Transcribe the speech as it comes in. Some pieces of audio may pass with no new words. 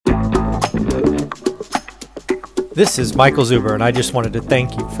This is Michael Zuber, and I just wanted to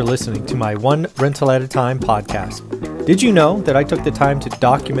thank you for listening to my One Rental at a Time podcast. Did you know that I took the time to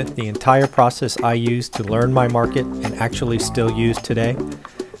document the entire process I used to learn my market and actually still use today?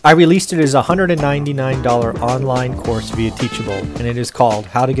 I released it as a $199 online course via Teachable, and it is called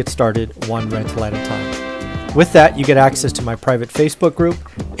How to Get Started One Rental at a Time. With that, you get access to my private Facebook group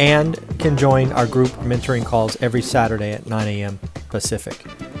and can join our group mentoring calls every Saturday at 9 a.m. Pacific.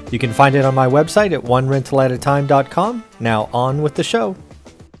 You can find it on my website at onerentalatatime.com. Now on with the show.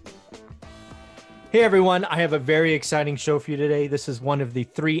 Hey everyone, I have a very exciting show for you today. This is one of the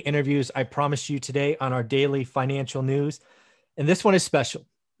 3 interviews I promised you today on our daily financial news. And this one is special.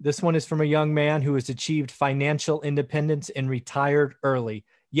 This one is from a young man who has achieved financial independence and retired early.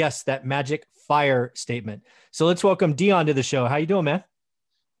 Yes, that magic FIRE statement. So let's welcome Dion to the show. How you doing, man?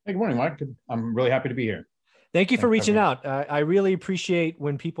 Hey, good morning, Mike. I'm really happy to be here. Thank you for reaching out. I really appreciate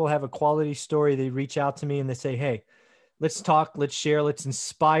when people have a quality story, they reach out to me and they say, hey, let's talk, let's share, let's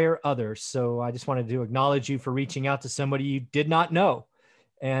inspire others. So I just wanted to acknowledge you for reaching out to somebody you did not know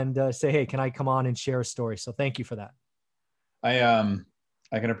and say, hey, can I come on and share a story? So thank you for that.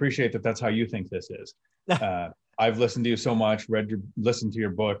 I can appreciate that. That's how you think this is. I've listened to you so much, listened to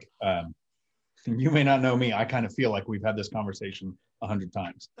your book. You may not know me. I kind of feel like we've had this conversation 100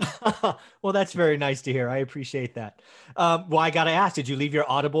 times. Well, that's very nice to hear. I appreciate that. Well, I got to ask, did you leave your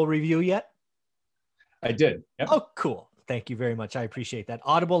Audible review yet? I did. Yep. Oh, cool. Thank you very much. I appreciate that.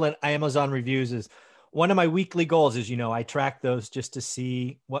 Audible and Amazon reviews is one of my weekly goals. As you know, I track those just to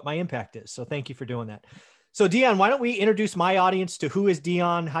see what my impact is. So thank you for doing that. So Dion, why don't we introduce my audience to who is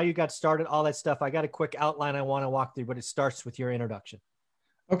Dion, how you got started, all that stuff. I got a quick outline I want to walk through, but it starts with your introduction.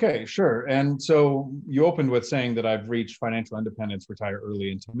 Okay, sure. And so you opened with saying that I've reached financial independence, retire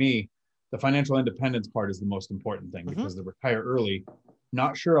early. And to me, the financial independence part is the most important thing because the retire early,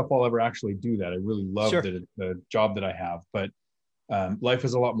 not sure if I'll ever actually do that. I really love the job that I have, but life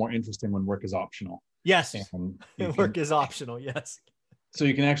is a lot more interesting when work is optional. Yes, work is optional, yes. So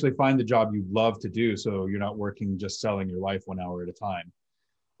you can actually find the job you love to do. So you're not working just selling your life 1 hour at a time.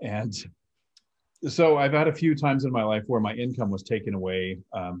 And so I've had a few times in my life where my income was taken away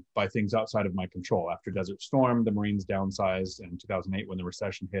by things outside of my control. After Desert Storm, the Marines downsized in 2008 when the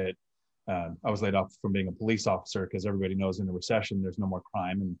recession hit. I was laid off from being a police officer because everybody knows in a recession, there's no more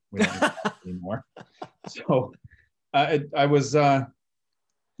crime and we don't need that anymore. So I was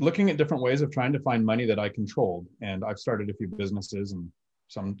looking at different ways of trying to find money that I controlled. And I've started a few businesses and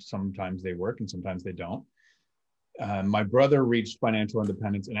sometimes they work and sometimes they don't. My brother reached financial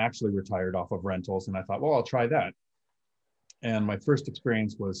independence and actually retired off of rentals. And I thought, well, I'll try that. And my first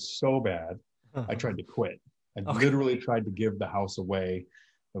experience was so bad, I tried to quit. I literally tried to give the house away.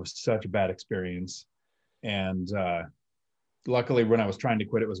 It was such a bad experience. And luckily, when I was trying to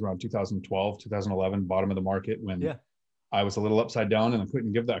quit, it was around 2012, 2011, bottom of the market when I was a little upside down and I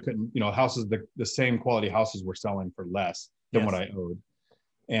couldn't give that. I couldn't, houses, the same quality houses were selling for less than what I owed.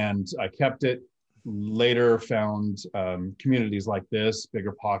 And I kept it. Later found communities like this,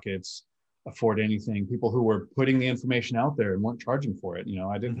 Bigger Pockets, Afford Anything, people who were putting the information out there and weren't charging for it.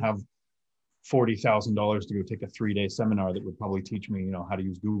 I didn't have $40,000 to go take a 3-day seminar that would probably teach me, how to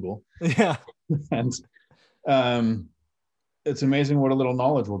use Google. Yeah. And it's amazing what a little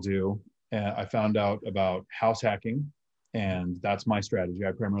knowledge will do. I found out about house hacking, and that's my strategy.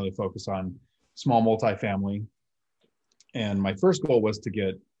 I primarily focus on small multifamily. And my first goal was to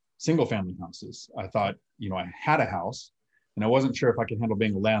get single family houses. I thought, I had a house and I wasn't sure if I could handle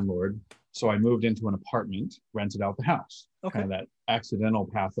being a landlord. So I moved into an apartment, rented out the house, kind of that accidental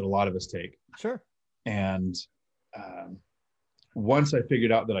path that a lot of us take. Sure. And once I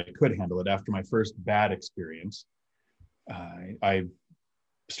figured out that I could handle it after my first bad experience, I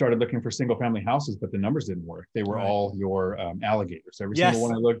started looking for single family houses, but the numbers didn't work. They were all your alligators. Every single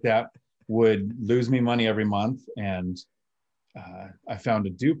one I looked at would lose me money every month. And I found a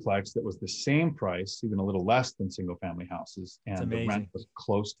duplex that was the same price, even a little less than single family houses. And the rent was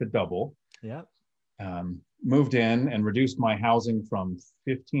close to double. Yeah. Moved in and reduced my housing from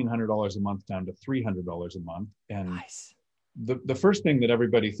 $1,500 a month down to $300 a month. And the first thing that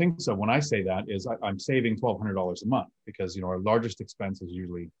everybody thinks of when I say that is I'm saving $1,200 a month because, our largest expense is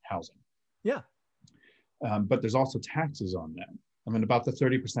usually housing. Yeah. But there's also taxes on that. I'm in about the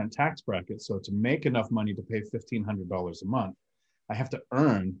 30% tax bracket. So to make enough money to pay $1,500 a month, I have to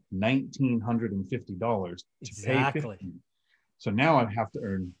earn $1,950 to pay $1,500. So now I have to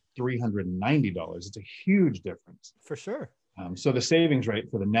earn $390. It's a huge difference. For sure. So the savings rate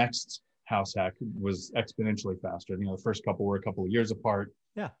for the next house hack was exponentially faster. The first couple were a couple of years apart,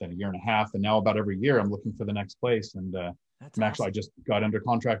 then a year and a half. And now about every year I'm looking for the next place. And I just got under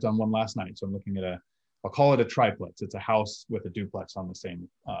contract on one last night. So I'm looking at I'll call it a triplex. It's a house with a duplex on the same.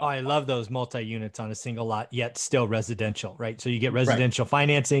 Oh, I love those multi-units on a single lot, yet still residential, right? So you get Right. residential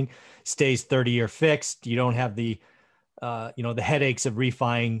financing, stays 30-year fixed. You don't have the, the headaches of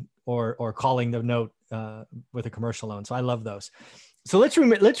refining or calling the note with a commercial loan. So I love those. So let's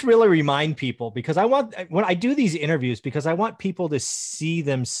really remind people, because when I do these interviews, because I want people to see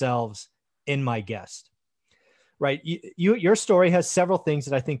themselves in my guest, right? Your story has several things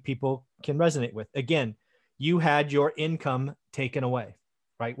that I think people can resonate with. Again, you had your income taken away,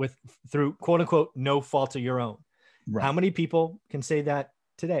 right? Through quote unquote, no fault of your own. Right. How many people can say that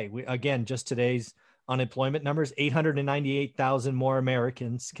today? Again, just today's unemployment numbers, 898,000 more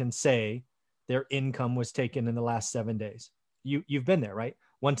Americans can say their income was taken in the last 7 days. You've been there, right?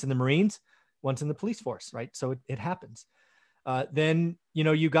 Once in the Marines, once in the police force, right? So it happens. Then,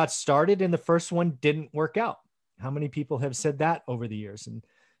 you got started and the first one didn't work out. How many people have said that over the years?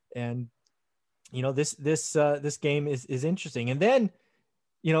 And this game is interesting. And then,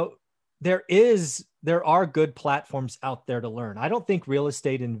 there are good platforms out there to learn. I don't think real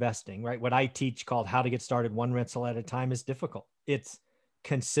estate investing, right? What I teach called How to Get Started One Rental at a Time is difficult. It's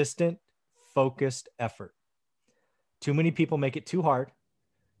consistent, focused effort. Too many people make it too hard.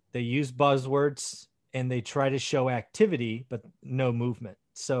 They use buzzwords and they try to show activity, but no movement.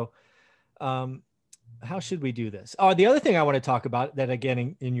 So, how should we do this? Oh, the other thing I want to talk about that,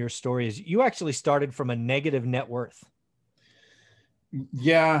 again, in your story, is you actually started from a negative net worth.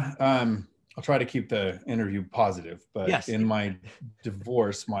 Yeah. I'll try to keep the interview positive, but yes. In my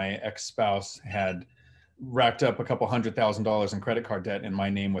divorce, my ex-spouse had racked up a couple $100,000 in credit card debt in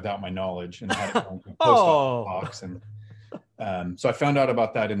my name without my knowledge, and had it going to a post office box. And so I found out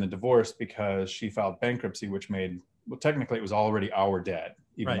about that in the divorce because she filed bankruptcy, which technically it was already our debt,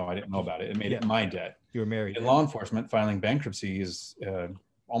 even though I didn't know about it. It made it my debt. You were married. In law enforcement, filing bankruptcy is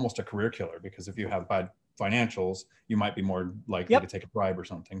almost a career killer, because if you have bad financials, you might be more likely to take a bribe or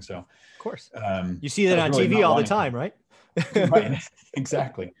something. So, of course, you see that on TV all the time, right? Right,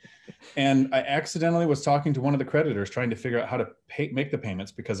 exactly. And I accidentally was talking to one of the creditors, trying to figure out how to make the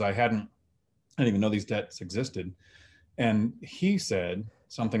payments, because I didn't even know these debts existed. And he said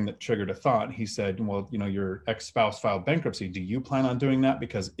something that triggered a thought. He said, well, your ex-spouse filed bankruptcy. Do you plan on doing that?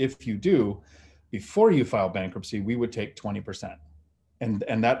 Because if you do, before you file bankruptcy, we would take 20%.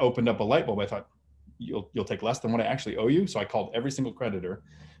 And that opened up a light bulb. I thought, you'll take less than what I actually owe you. So I called every single creditor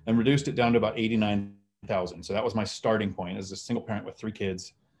and reduced it down to about 89,000. So that was my starting point as a single parent with 3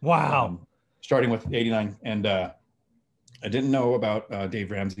 kids. Wow. Starting with 89. And I didn't know about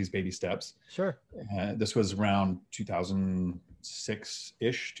Dave Ramsey's baby steps. Sure. This was around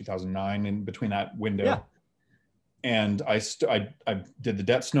 2006-ish, 2009, in between that window. Yeah. And I did the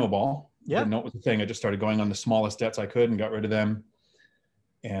debt snowball. Yeah. Didn't know it was a thing. I just started going on the smallest debts I could and got rid of them.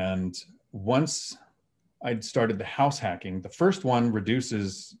 And once I'd started the house hacking, the first one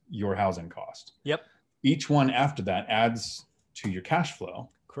reduces your housing cost. Yep. Each one after that adds to your cash flow.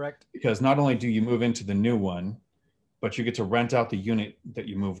 Correct. Because not only do you move into the new one, but you get to rent out the unit that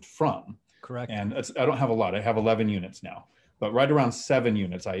you moved from. Correct. And I don't have a lot. I have 11 units now, but right around 7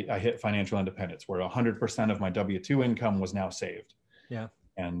 units, I hit financial independence, where 100% of my W-2 income was now saved. Yeah.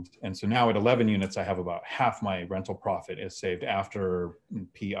 And so now at 11 units, I have about half my rental profit is saved after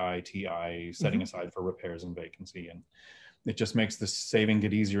PI, TI, setting aside for repairs and vacancy. And it just makes the saving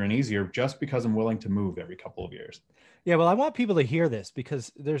get easier and easier, just because I'm willing to move every couple of years. Yeah. Well, I want people to hear this,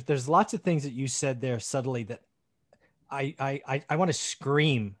 because there's lots of things that you said there subtly that I want to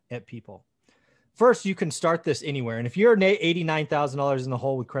scream at people. First, you can start this anywhere. And if you're $89,000 in the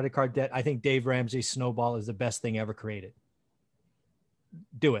hole with credit card debt, I think Dave Ramsey's Snowball is the best thing ever created.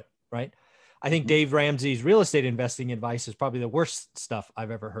 Do it, right? I think Dave Ramsey's real estate investing advice is probably the worst stuff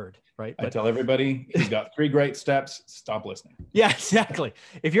I've ever heard, right? I tell everybody, he's got 3 great steps. Stop listening. Yeah, exactly.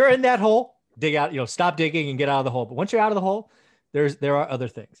 If you're in that hole, dig out, stop digging and get out of the hole. But once you're out of the hole, there are other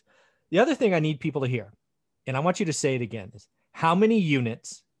things. The other thing I need people to hear, and I want you to say it again, is how many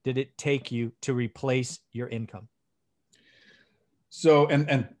units did it take you to replace your income? So,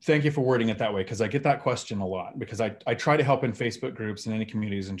 and thank you for wording it that way, because I get that question a lot, because I try to help in Facebook groups and any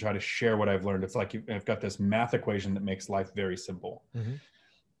communities and try to share what I've learned. It's like I've got this math equation that makes life very simple. Mm-hmm.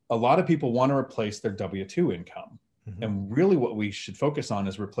 A lot of people want to replace their W-2 income. Mm-hmm. And really what we should focus on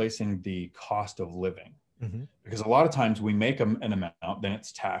is replacing the cost of living. Mm-hmm. Because a lot of times we make an amount, then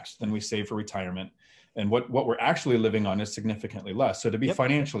it's taxed, then we save for retirement. And what we're actually living on is significantly less. So to be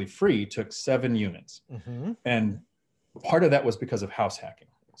financially free took 7 units. Mm-hmm. And part of that was because of house hacking.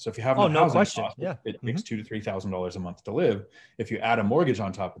 So if you have no housing cost, it takes $2,000 to $3,000 a month to live. If you add a mortgage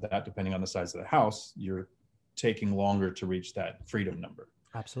on top of that, depending on the size of the house, you're taking longer to reach that freedom number.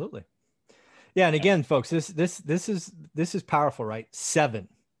 Absolutely. Yeah. And again, folks, this is powerful, right? 7.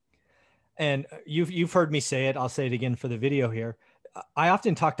 And you've heard me say it. I'll say it again for the video here. I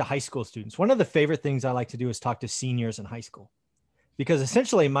often talk to high school students. One of the favorite things I like to do is talk to seniors in high school, because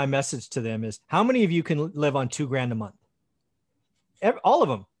essentially my message to them is, how many of you can live on $2,000 a month? All of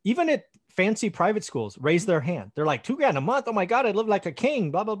them, even at fancy private schools, raise their hand. They're like, $2,000 a month. Oh my God, I live like a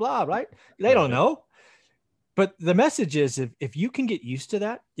king, blah, blah, blah. Right. They don't know. But the message is, if you can get used to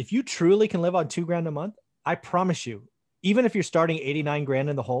that, if you truly can live on $2,000 a month, I promise you, even if you're starting 89 grand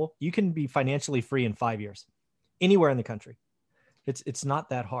in the hole, you can be financially free in 5 years, anywhere in the country. It's not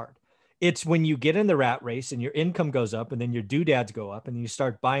that hard. It's when you get in the rat race and your income goes up, and then your doodads go up, and you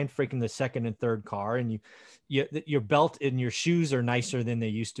start buying freaking the second and third car, and your belt and your shoes are nicer than they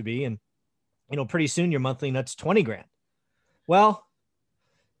used to be. And, pretty soon your monthly nut's 20 grand. Well,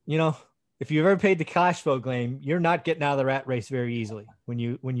 if you've ever paid the cash flow claim, you're not getting out of the rat race very easily when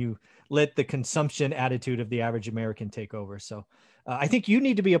you let the consumption attitude of the average American take over. So I think you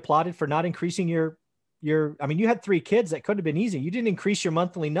need to be applauded for not increasing you had 3 kids. That could have been easy. You didn't increase your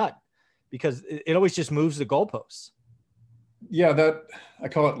monthly nut, because it always just moves the goalposts. Yeah, that I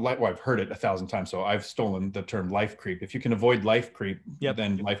call it life. Well, I've heard it 1,000 times, so I've stolen the term life creep. If you can avoid life creep,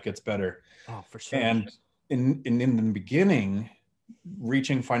 then life gets better. Oh, for sure. And in the beginning,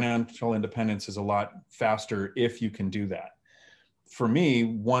 reaching financial independence is a lot faster if you can do that. For me,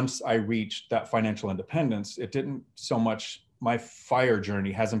 once I reached that financial independence, it didn't so much, my FIRE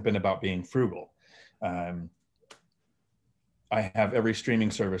journey hasn't been about being frugal. I have every streaming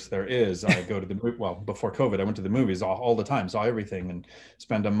service there is. I go to before COVID, I went to the movies all the time, saw everything, and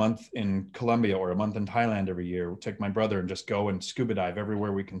spend a month in Colombia or a month in Thailand every year. Take my brother and just go and scuba dive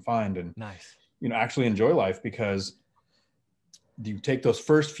everywhere we can find, and nice. Actually enjoy life, because you take those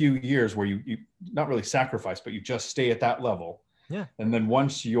first few years where you not really sacrifice, but you just stay at that level. Yeah. And then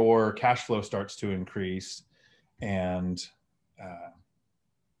once your cash flow starts to increase, and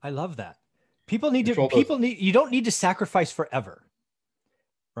I love that. You don't need to sacrifice forever,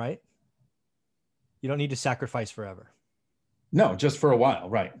 right? You don't need to sacrifice forever. No, just for a while.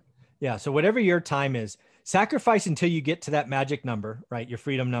 Right. Yeah. So whatever your time is, sacrifice until you get to that magic number, right? Your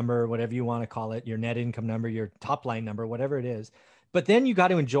freedom number, whatever you want to call it, your net income number, your top line number, whatever it is. But then you got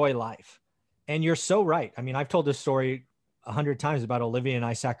to enjoy life. And you're so right. I mean, I've told this story 100 times about Olivia and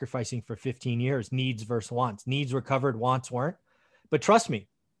I sacrificing for 15 years, needs versus wants. Needs were covered, wants weren't. But trust me,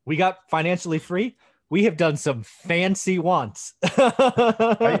 we got financially free. We have done some fancy wants.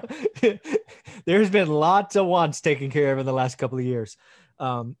 Right. There's been lots of wants taken care of in the last couple of years.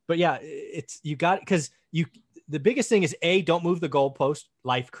 But yeah, the biggest thing is don't move the goalpost,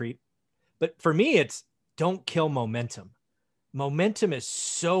 life creep. But for me, it's don't kill momentum. Momentum is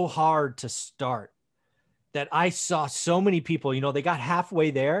so hard to start that I saw so many people, they got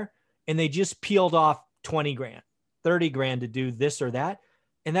halfway there and they just peeled off 20 grand, 30 grand to do this or that.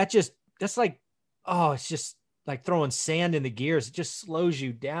 And that's like, oh, it's just like throwing sand in the gears. It just slows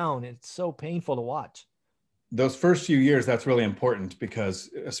you down. It's so painful to watch. Those first few years, that's really important,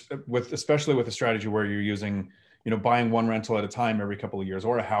 because especially with a strategy where you're using, buying one rental at a time every couple of years,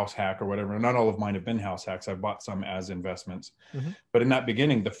 or a house hack or whatever. Not all of mine have been house hacks. I've bought some as investments. Mm-hmm. But in that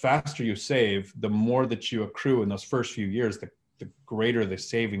beginning, the faster you save, the more that you accrue in those first few years, the greater the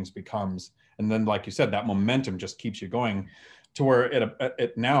savings becomes. And then, like you said, that momentum just keeps you going to where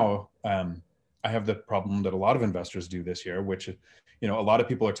now, I have the problem that a lot of investors do this year, which, a lot of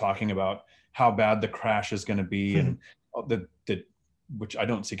people are talking about how bad the crash is going to be, mm-hmm. and which I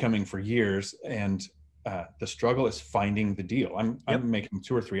don't see coming for years. And the struggle is finding the deal. I'm making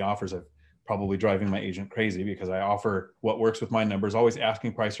 2 or 3 offers. I'm probably driving my agent crazy, because I offer what works with my numbers, always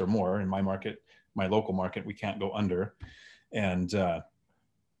asking price or more. In my market, my local market, we can't go under. And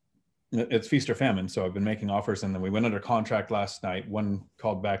it's feast or famine. So I've been making offers, and then we went under contract last night. One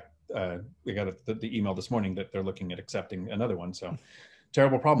called back. We got the email this morning that they're looking at accepting another one. So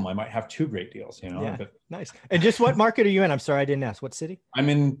terrible problem. I might have 2 great deals, Yeah, but nice. And just what market are you in? I'm sorry, I didn't ask. What city? I'm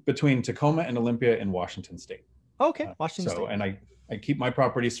in between Tacoma and Olympia in Washington State. Okay. Washington State. And I keep my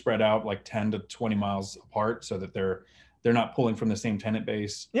properties spread out like 10 to 20 miles apart, so that they're not pulling from the same tenant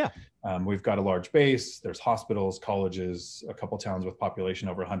base. Yeah. We've got a large base. There's hospitals, colleges, a couple towns with population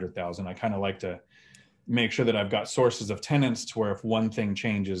over 100,000. I kind of like to make sure that I've got sources of tenants to where if one thing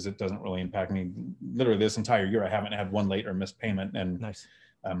changes, it doesn't really impact me. Literally this entire year, I haven't had one late or missed payment, and nice.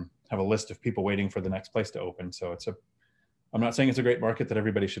 Have a list of people waiting for the next place to open. So I'm not saying it's a great market that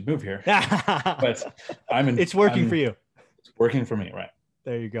everybody should move here, but it's working for you. It's working for me. Right.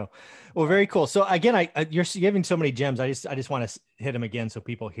 There you go. Well, very cool. So again, you're giving so many gems. I just want to hit them again so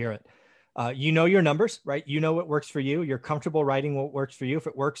people hear it. You know your numbers, right? You know what works for you. You're comfortable writing what works for you. If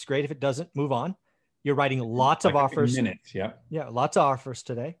it works, great. If it doesn't, move on. You're writing lots of offers. Minutes, yeah. Yeah, lots of offers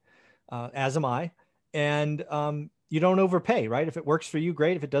today, as am I. And you don't overpay, right? If it works for you,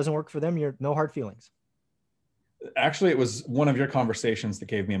 great. If it doesn't work for them, you're no hard feelings. Actually, it was one of your conversations that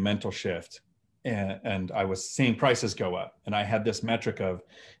gave me a mental shift. And I was seeing prices go up. And I had this metric of,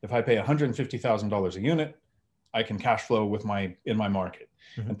 if I pay $150,000 a unit, I can cash flow in my market.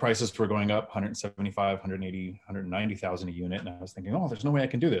 Mm-hmm. And prices were going up 175, 180, 190,000 a unit. And I was thinking, oh, there's no way I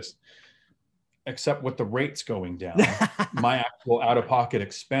can do this. Except with the rates going down, my actual out-of-pocket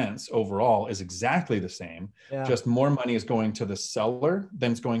expense overall is exactly the same. Yeah. Just more money is going to the seller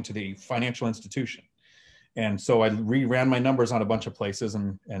than it's going to the financial institution. And so I reran my numbers on a bunch of places.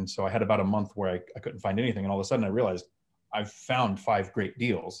 And so I had about a month where I couldn't find anything. And all of a sudden I realized I've found 5 great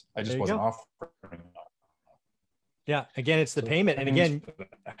deals. I just wasn't offering them. Yeah. Again, it's the payment. And again,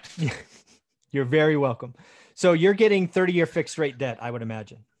 you're very welcome. So you're getting 30-year fixed rate debt, I would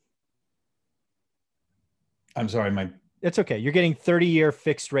imagine. I'm sorry, it's okay. You're getting 30-year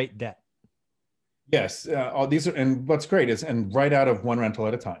fixed rate debt. Yes. All these are, and what's great is, and right out of one rental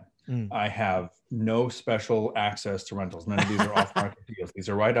at a time, I have no special access to rentals. None of these are off market deals. These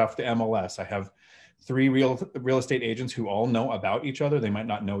are right off the MLS. I have 3 real estate agents who all know about each other. They might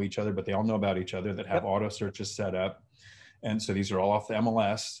not know each other, but they all know about each other, that have auto searches set up. And so these are all off the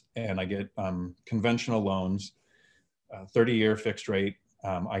MLS, and I get conventional loans, 30-year fixed rate.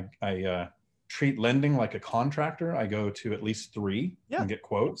 I treat lending like a contractor. I go to at least 3 and get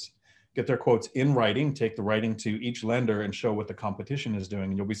quotes, get their quotes in writing, take the writing to each lender and show what the competition is doing.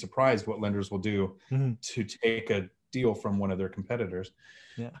 And you'll be surprised what lenders will do to take a deal from one of their competitors.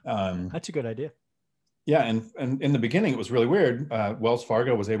 Yeah, that's a good idea. Yeah. And in the beginning, it was really weird. Wells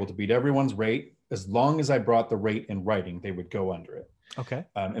Fargo was able to beat everyone's rate. As long as I brought the rate in writing, they would go under it. Okay.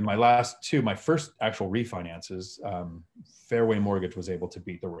 In my first actual refinances, Fairway Mortgage was able to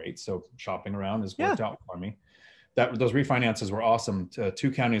beat the rate. So shopping around has worked out for me. Those refinances were awesome.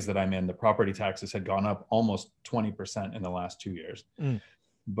 2 counties that I'm in, the property taxes had gone up almost 20% in the last 2 years.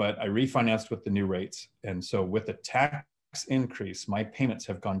 But I refinanced with the new rates. And so with the tax increase, my payments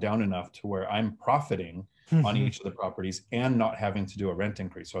have gone down enough to where I'm profiting on each of the properties and not having to do a rent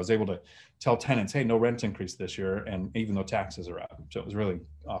increase. So I was able to tell tenants, hey, no rent increase this year. And even though taxes are up. So it was really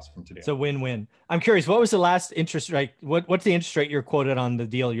awesome to do. It's a win-win. I'm curious, what was the last interest rate? What's the interest rate you're quoted on the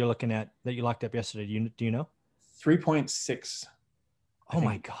deal you're looking at that you locked up yesterday? Do you know? 3.6. Oh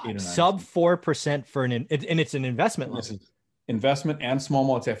my God. Sub 4% for and it's an investment loan. Investment and small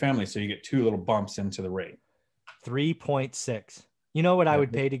multifamily. So you get 2 little bumps into the rate. 3.6. You know what I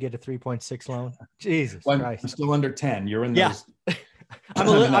would pay to get a 3.6 loan? Jesus Christ. I'm still under 10. You're in those.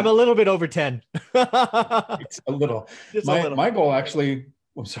 I'm a little bit over 10. It's a little. My goal actually,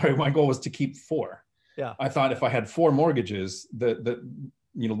 my goal was to keep 4. Yeah. I thought if I had 4 mortgages,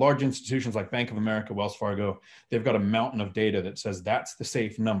 large institutions like Bank of America, Wells Fargo, they've got a mountain of data that says that's the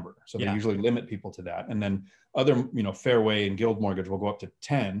safe number. So they usually limit people to that. And then other, Fairway and Guild Mortgage will go up to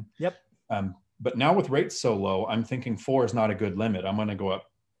 10. Yep. But now with rates so low, I'm thinking 4 is not a good limit. I'm going to go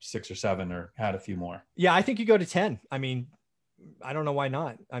up 6 or 7 or add a few more. Yeah, I think you go to 10. I mean, I don't know why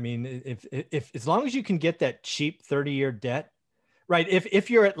not. I mean, if as long as you can get that cheap 30-year debt, right?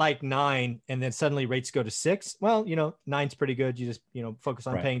 If you're at like 9 and then suddenly rates go to 6, well, 9's pretty good. You just, focus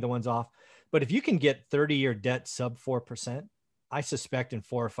on paying the ones off. But if you can get 30-year debt sub 4%, I suspect in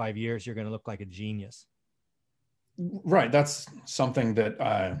 4 or 5 years, you're going to look like a genius. Right. That's something that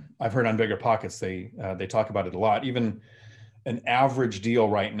I've heard on Bigger Pockets. They talk about it a lot. Even an average deal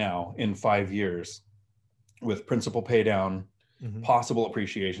right now in 5 years with principal pay down, possible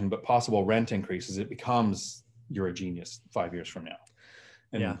appreciation, but possible rent increases, it becomes you're a genius 5 years from now.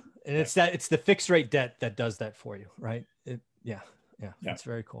 And it's the fixed rate debt that does that for you. Right. That's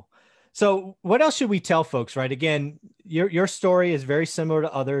very cool. So what else should we tell folks? Right. Again, your story is very similar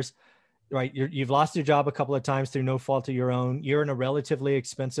to others. Right. You've lost your job a couple of times through no fault of your own. You're in a relatively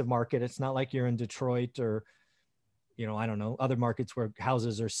expensive market. It's not like you're in Detroit or, I don't know, other markets where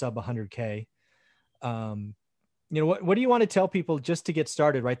houses are sub 100K. What do you want to tell people just to get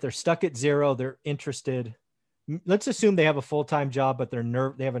started, right? They're stuck at 0. They're interested. Let's assume they have a full-time job, but they're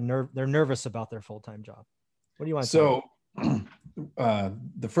nervous about their full-time job. What do you want to tell them? So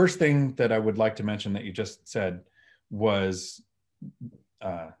the first thing that I would like to mention that you just said was,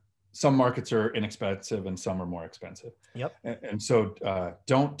 some markets are inexpensive and some are more expensive. Yep. And so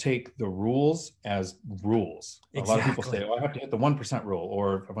don't take the rules as rules. A lot of people say, oh, I have to hit the 1% rule,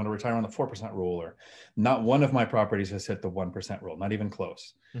 or I'm going to retire on the 4% rule, or not one of my properties has hit the 1% rule, not even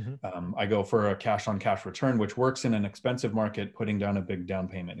close. I go for a cash on cash return, which works in an expensive market, putting down a big down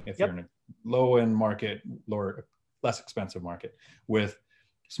payment. If you're in a low end market, less expensive market with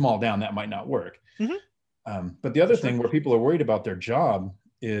small down, that might not work. But the other thing where people are worried about their job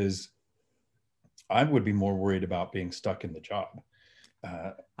is I would be more worried about being stuck in the job.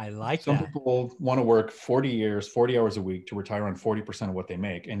 I like some that. people want to work 40 years, 40 hours a week to retire on 40% of what they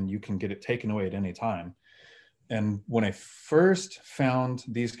make, and you can get it taken away at any time. And when I first found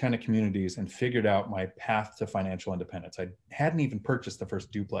these kind of communities and figured out my path to financial independence, I hadn't even purchased the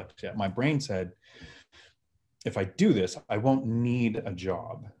first duplex yet. My brain said, if I do this, I won't need a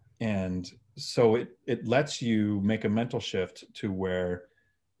job. And so it lets you make a mental shift to where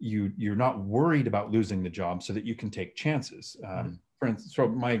you're not worried about losing the job so that you can take chances. For instance, so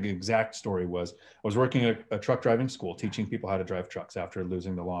my exact story was, I was working at a truck driving school, teaching people how to drive trucks after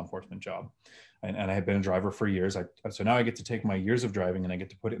losing the law enforcement job. And I had been a driver for years. So now I get to take my years of driving and I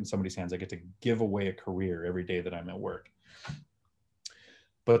get to put it in somebody's hands. I get to give away a career every day that I'm at work.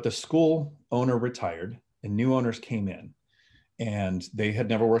 But the school owner retired and new owners came in. And they had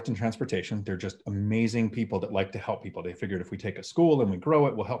never worked in transportation. They're just amazing people that like to help people. They figured if we take a school and we grow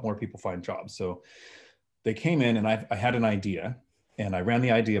it, we'll help more people find jobs. So they came in and I had an idea and I ran the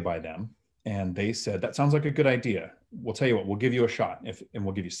idea by them. And they said, that sounds like a good idea. We'll tell you what, we'll give you a shot and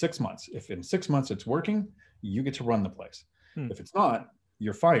we'll give you 6 months. If in 6 months it's working, you get to run the place. If it's not,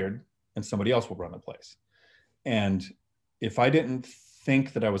 you're fired and somebody else will run the place. And if I didn't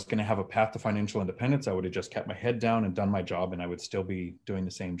think that I was going to have a path to financial independence, I would have just kept my head down and done my job and I would still be doing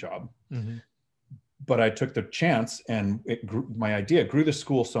the same job. But I took the chance and my idea grew the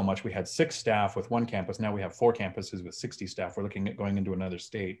school so much. We had 6 staff with 1 campus. Now we have 4 campuses with 60 staff. We're looking at going into another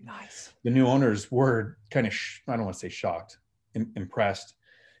state. Nice. The new owners were kind of, I don't want to say shocked, impressed.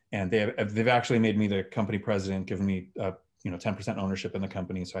 And they've actually made me the company president, given me 10% ownership in the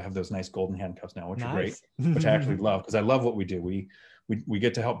company. So I have those nice golden handcuffs now, which are great, which I actually love because I love what we do. We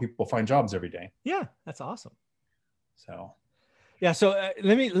get to help people find jobs every day. Yeah, that's awesome. So, yeah. So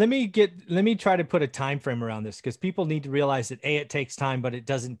let me try to put a time frame around this because people need to realize that it takes time, but it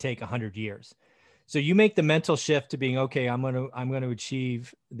doesn't take 100 years. So you make the mental shift to being, okay, I'm going to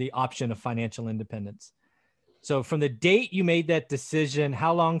achieve the option of financial independence. So from the date you made that decision,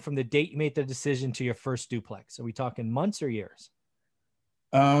 how long from the date you made the decision to your first duplex? Are we talking months or years?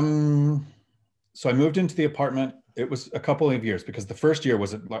 So I moved into the apartment. It was a couple of years because the first year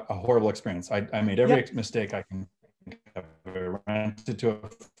was a horrible experience. I made every mistake I can think of. I rented to a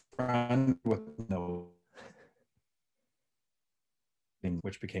friend with no,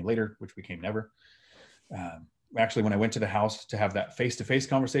 which became later, which became never. Actually, when I went to the house to have that face-to-face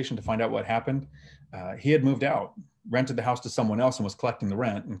conversation to find out what happened, he had moved out, rented the house to someone else and was collecting the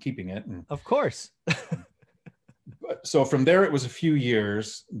rent and keeping it. And of course. So from there, it was a few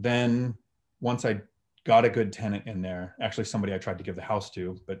years. Then once I got a good tenant in there, actually somebody I tried to give the house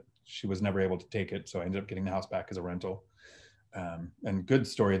to, but she was never able to take it. So I ended up getting the house back as a rental. And good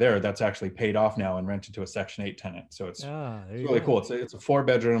story there. That's actually paid off now and rented to a Section 8 tenant. So it's really cool. It's a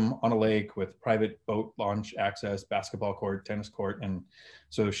 4-bedroom on a lake with private boat launch access, basketball court, tennis court. And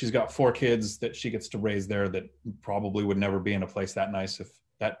so she's got 4 kids that she gets to raise there that probably would never be in a place that nice if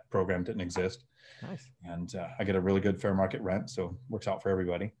that program didn't exist. Nice. And I get a really good fair market rent. So works out for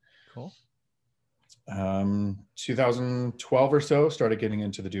everybody. Cool. 2012 or so, started getting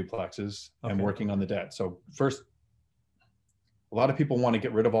into the duplexes and working on the debt. So first, a lot of people want to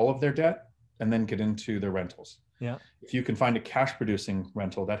get rid of all of their debt and then get into their rentals. Yeah. If you can find a cash producing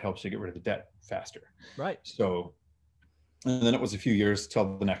rental, that helps you get rid of the debt faster. Right. So, and then it was a few years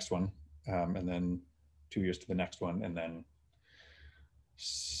till the next one. And then 2 years to the next one. And then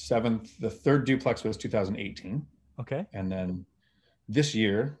the third duplex was 2018. Okay. And then this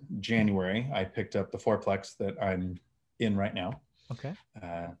year, January, I picked up the 4-plex that I'm in right now. Okay.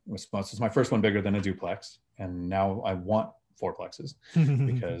 It's my first one bigger than a duplex. And now I want 4-plexes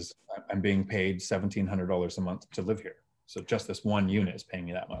because I'm being paid $1,700 a month to live here. So just this one unit is paying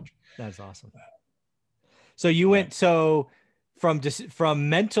me that much. That's awesome. So you went, from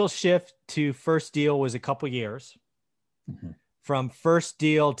mental shift to first deal was a couple years. From first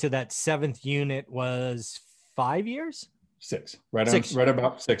deal to that 7th unit was 5 years? 6. Right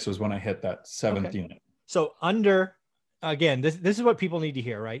about 6 was when I hit that 7th unit. So again, this is what people need to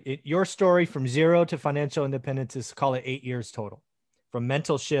hear, right? Your story from 0 to financial independence is, call it 8 years total, from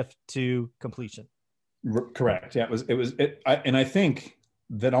mental shift to completion. Correct. Yeah, it was. And I think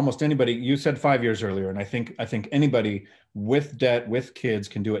that almost anybody, you said 5 years earlier, and I think anybody with debt, with kids,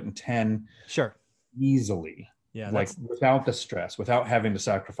 can do it in 10 Sure. easily. Yeah. Like without the stress, without having to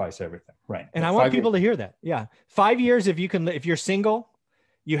sacrifice everything. Right. And But I want 5 years, people to hear that. Yeah. 5 years, if you're single,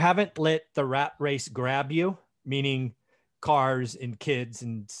 you haven't let the rat race grab you, meaning cars and kids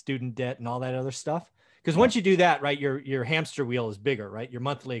and student debt and all that other stuff. Because once you do that, right, your hamster wheel is bigger, right? Your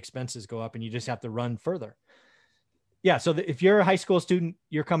monthly expenses go up and you just have to run further. Yeah. So if you're a high school student,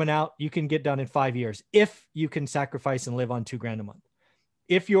 you're coming out, you can get done in 5 years if you can sacrifice and live on $2,000 a month.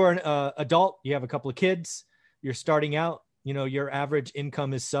 If you're an adult, you have a couple of kids, you're starting out, your average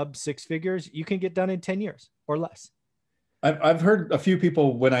income is sub 6 figures, you can get done in 10 years or less. I've heard a few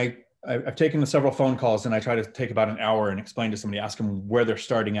people when I've taken several phone calls, and I try to take about an hour and explain to somebody, ask them where they're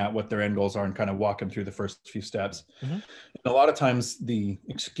starting at, what their end goals are, and kind of walk them through the first few steps. Mm-hmm. And a lot of times the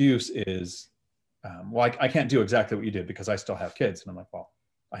excuse is, well, I can't do exactly what you did because I still have kids. And I'm like, well,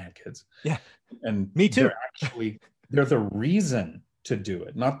 I had kids. Yeah. And me too. They're the reason to do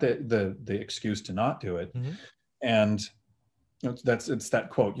it, not the excuse to not do it. Mm-hmm. And it's that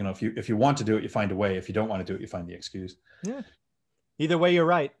quote, if you want to do it, you find a way. If you don't want to do it, you find the excuse. Yeah. Either way, you're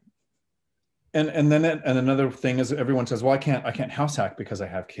right. And another thing is, everyone says, well, I can't house hack because I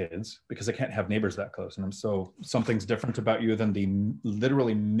have kids, because I can't have neighbors that close. And so something's different about you than the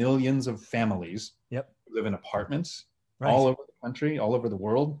literally millions of families who live in apartments all over the country, all over the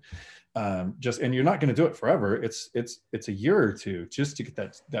world. And you're not going to do it forever. It's a year or two just to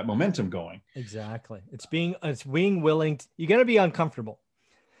get that momentum going. Exactly. It's being willing you're going to be uncomfortable.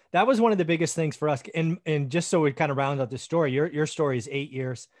 That was one of the biggest things for us. And just so we kind of round out the story, your story is 8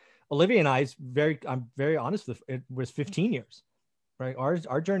 years. Olivia and I, I'm very honest with it, was 15 years, right?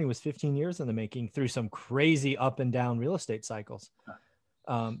 Our journey was 15 years in the making through some crazy up and down real estate cycles.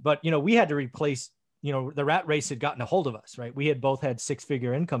 But we had to replace, the rat race had gotten a hold of us, right? We had both had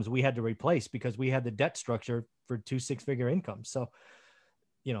 6-figure incomes we had to replace because we had the debt structure for 2 6-figure incomes. So,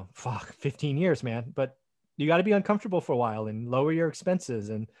 15 years, man. But you got to be uncomfortable for a while and lower your expenses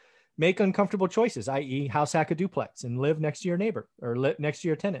and make uncomfortable choices, i.e. house hack a duplex and live next to your neighbor or live next to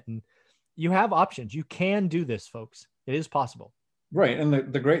your tenant. And you have options. You can do this, folks. It is possible. Right. And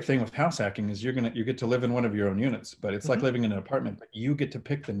the great thing with house hacking is you get to live in one of your own units, but it's like living in an apartment, but you get to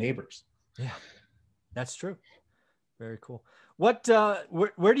pick the neighbors. Yeah. That's true. Very cool. What,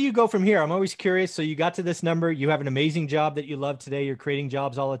 where do you go from here? I'm always curious. So you got to this number, you have an amazing job that you love today. You're creating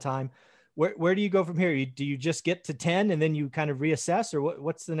jobs all the time. Where do you go from here? Do you just get to 10 and then you kind of reassess, or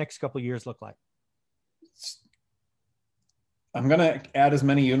what's the next couple of years look like? I'm going to add as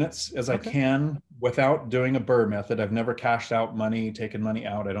many units as I can without doing a BRRRR method. I've never cashed out money, taken money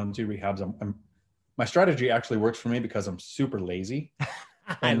out. I don't do rehabs. My strategy actually works for me because I'm super lazy.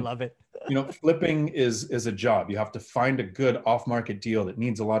 I love it. Flipping is a job. You have to find a good off-market deal that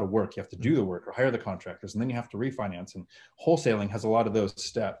needs a lot of work. You have to do the work or hire the contractors, and then you have to refinance. And wholesaling has a lot of those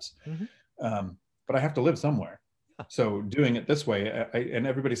steps. Mm-hmm. But I have to live somewhere. So doing it this way, and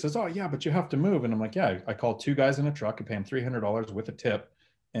everybody says, oh yeah, but you have to move. And I'm like, yeah, I call 2 guys in a truck, I pay them $300 with a tip,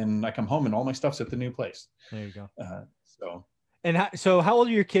 and I come home and all my stuff's at the new place. There you go. So how old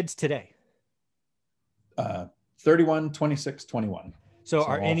are your kids today? 31, 26, 21. So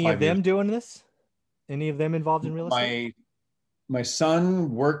are any of them doing this? Any of them involved in real estate? My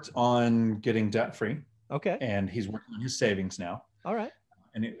son worked on getting debt free. Okay. And he's working on his savings now. All right.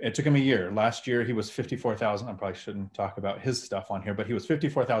 And it took him a year. Last year, he was $54,000. I probably shouldn't talk about his stuff on here, but he was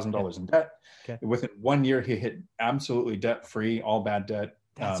 $54,000 in debt. Okay. Within 1 year, he hit absolutely debt free, all bad debt.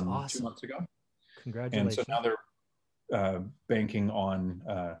 That's awesome. 2 months ago. Congratulations. And so now they're banking on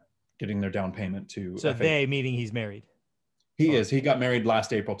getting their down payment to. So they, meaning he's married. He is. He got married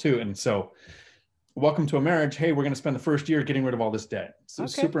last April too. And so welcome to a marriage. Hey, we're going to spend the first year getting rid of all this debt. So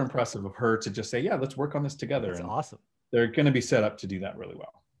it's super impressive of her to just say, yeah, let's work on this together. That's awesome. They're going to be set up to do that really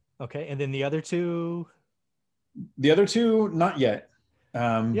well. Okay. And then the other two? The other two, not yet.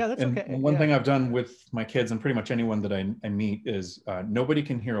 Yeah, that's okay. One thing I've done with my kids and pretty much anyone that I meet is nobody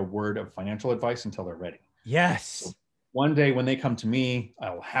can hear a word of financial advice until they're ready. Yes. So one day when they come to me,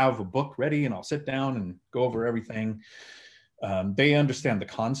 I'll have a book ready and I'll sit down and go over everything. They understand the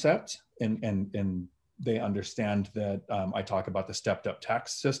concept and they understand that I talk about the stepped up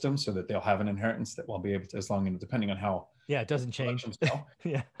tax system so that they'll have an inheritance that will be able to, as long as depending on how. Yeah, it doesn't change.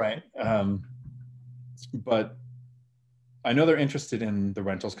 Yeah. Right. But I know they're interested in the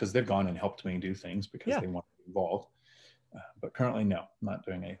rentals because they've gone and helped me do things because they want to be involved. But currently, no, I'm not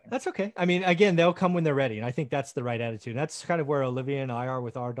doing anything. That's okay. I mean, again, they'll come when they're ready. And I think that's the right attitude. That's kind of where Olivia and I are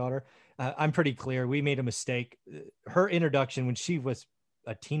with our daughter. I'm pretty clear. We made a mistake. Her introduction when she was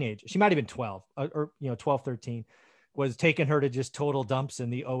a teenager, she might've been 12 or 12, 13. was taking her to just total dumps in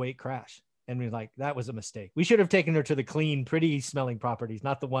the '08 crash. And we're like, that was a mistake. We should have taken her to the clean, pretty smelling properties,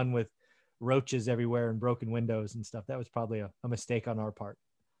 not the one with roaches everywhere and broken windows and stuff. That was probably a mistake on our part.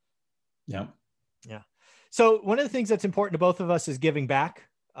 Yeah. Yeah. So one of the things that's important to both of us is giving back.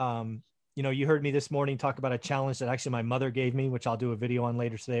 You heard me this morning talk about a challenge that actually my mother gave me, which I'll do a video on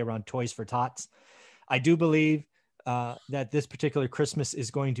later today around Toys for Tots. I do believe that this particular Christmas is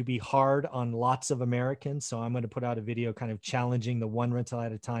going to be hard on lots of Americans. So I'm going to put out a video kind of challenging the one rental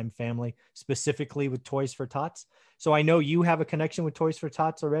at a time family, specifically with Toys for Tots. So I know you have a connection with Toys for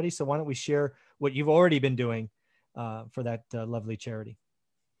Tots already. So why don't we share what you've already been doing for that lovely charity?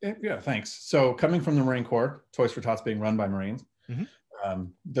 Yeah, thanks. So coming from the Marine Corps, Toys for Tots being run by Marines,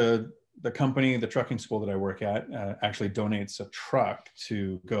 the company, the trucking school that I work at, actually donates a truck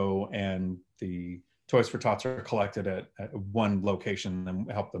to go, and the Toys for Tots are collected at one location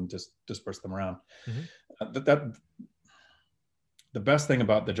and help them just disperse them around. The best thing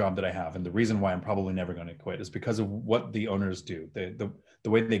about the job that I have, and the reason why I'm probably never going to quit, is because of what the owners do, the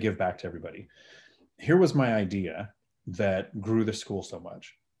way they give back to everybody. Here was my idea that grew the school so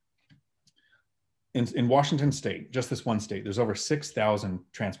much. In Washington State, just this one state, there's over 6,000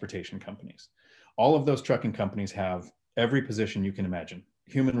 transportation companies. All of those trucking companies have every position you can imagine: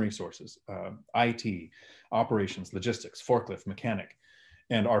 human resources, IT, operations, logistics, forklift, mechanic.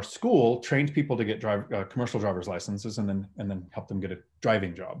 And our school trained people to get commercial driver's licenses and then help them get a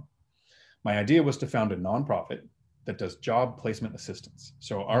driving job. My idea was to found a nonprofit that does job placement assistance.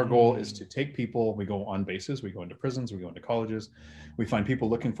 So our goal is to take people, we go on bases, we go into prisons, we go into colleges, we find people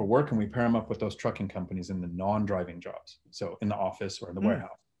looking for work, and we pair them up with those trucking companies in the non-driving jobs. So in the office or in the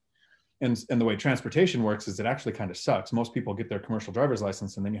warehouse. And the way transportation works is it actually kind of sucks. Most people get their commercial driver's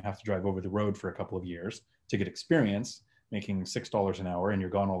license, and then you have to drive over the road for a couple of years to get experience, making $6 an hour, and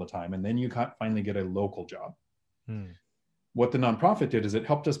you're gone all the time. And then you can't finally get a local job. What the nonprofit did is it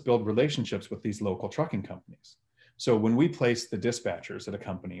helped us build relationships with these local trucking companies. So when we placed the dispatchers at a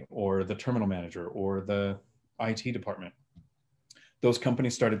company, or the terminal manager, or the IT department, those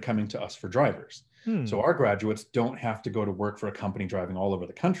companies started coming to us for drivers. So our graduates don't have to go to work for a company driving all over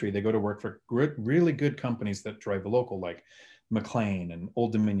the country. They go to work for really good companies that drive local, like McLean and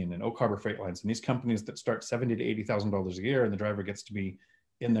Old Dominion and Oak Harbor Freight Lines, and these companies that start $70,000 to $80,000 a year, and the driver gets to be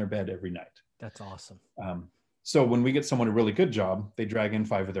in their bed every night. That's awesome. So when we get someone a really good job, they drag in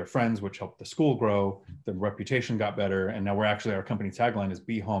 5 of their friends, which helped the school grow. The reputation got better. And now our company tagline is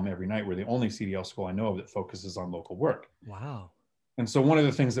 "Be Home Every Night." We're the only CDL school I know of that focuses on local work. Wow. And so one of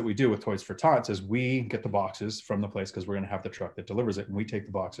the things that we do with Toys for Tots is we get the boxes from the place, because we're going to have the truck that delivers it. And we take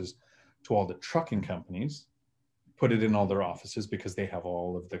the boxes to all the trucking companies, put it in all their offices, because they have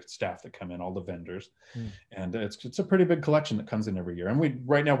all of the staff that come in, all the vendors. And it's a pretty big collection that comes in every year. And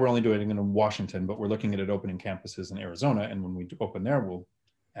right now we're only doing it in Washington, but we're looking at it opening campuses in Arizona. And when we open there, we'll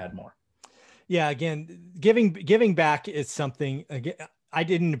add more. Yeah. Again, giving back is something, again, I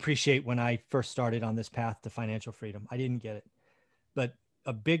didn't appreciate when I first started on this path to financial freedom. I didn't get it. But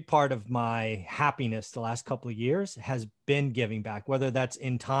a big part of my happiness the last couple of years has been giving back, whether that's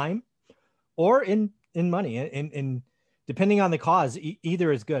in time or in money, and depending on the cause,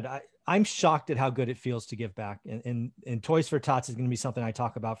 either is good. I'm shocked at how good it feels to give back. And Toys for Tots is going to be something I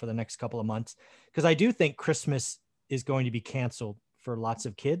talk about for the next couple of months, because I do think Christmas is going to be canceled for lots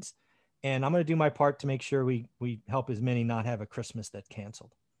of kids. And I'm going to do my part to make sure we help as many not have a Christmas that's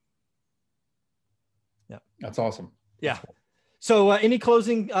canceled. Yeah. That's awesome. Yeah. So any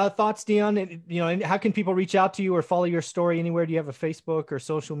closing thoughts, Dion? And how can people reach out to you or follow your story anywhere? Do you have a Facebook or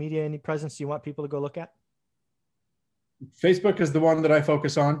social media, any presence you want people to go look at? Facebook is the one that I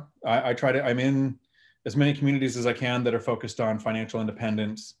focus on. I'm in as many communities as I can that are focused on financial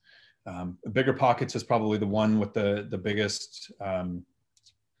independence. Bigger Pockets is probably the one with the biggest,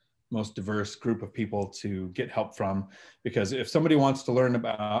 most diverse group of people to get help from, because if somebody wants to learn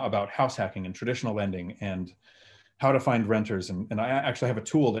about house hacking and traditional lending and how to find renters, and I actually have a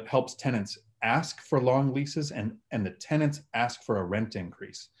tool that helps tenants ask for long leases and the tenants ask for a rent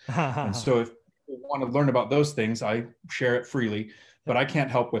increase. And so if you want to learn about those things, I share it freely, but I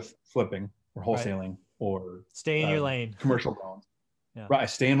can't help with flipping or wholesaling or stay in your lane, commercial loans. Yeah. Right. I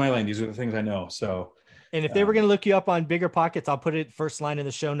stay in my lane. These are the things I know. So, and if they were going to look you up on Bigger Pockets, I'll put it first line in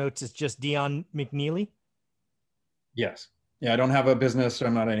the show notes. It's just Dion McNeely. Yes. Yeah. I don't have a business.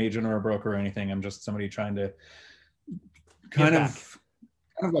 I'm not an agent or a broker or anything. I'm just somebody trying to kind of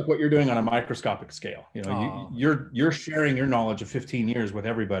like what you're doing on a microscopic scale. You're sharing your knowledge of 15 years with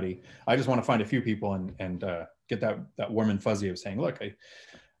everybody. I just want to find a few people and get that warm and fuzzy of saying, look,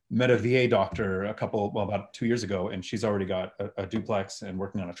 met a VA doctor about 2 years ago, and she's already got a duplex and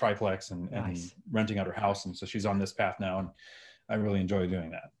working on a triplex and renting out her house. And so she's on this path now, and I really enjoy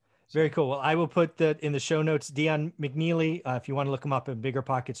doing that. Very cool. Well, I will put that in the show notes. Dion McNeely, if you want to look him up in Bigger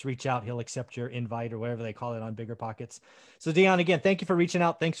Pockets, reach out. He'll accept your invite or whatever they call it on Bigger Pockets. So Dion, again, thank you for reaching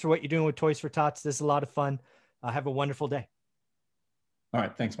out. Thanks for what you're doing with Toys for Tots. This is a lot of fun. Have a wonderful day. All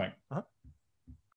right. Thanks, Mike.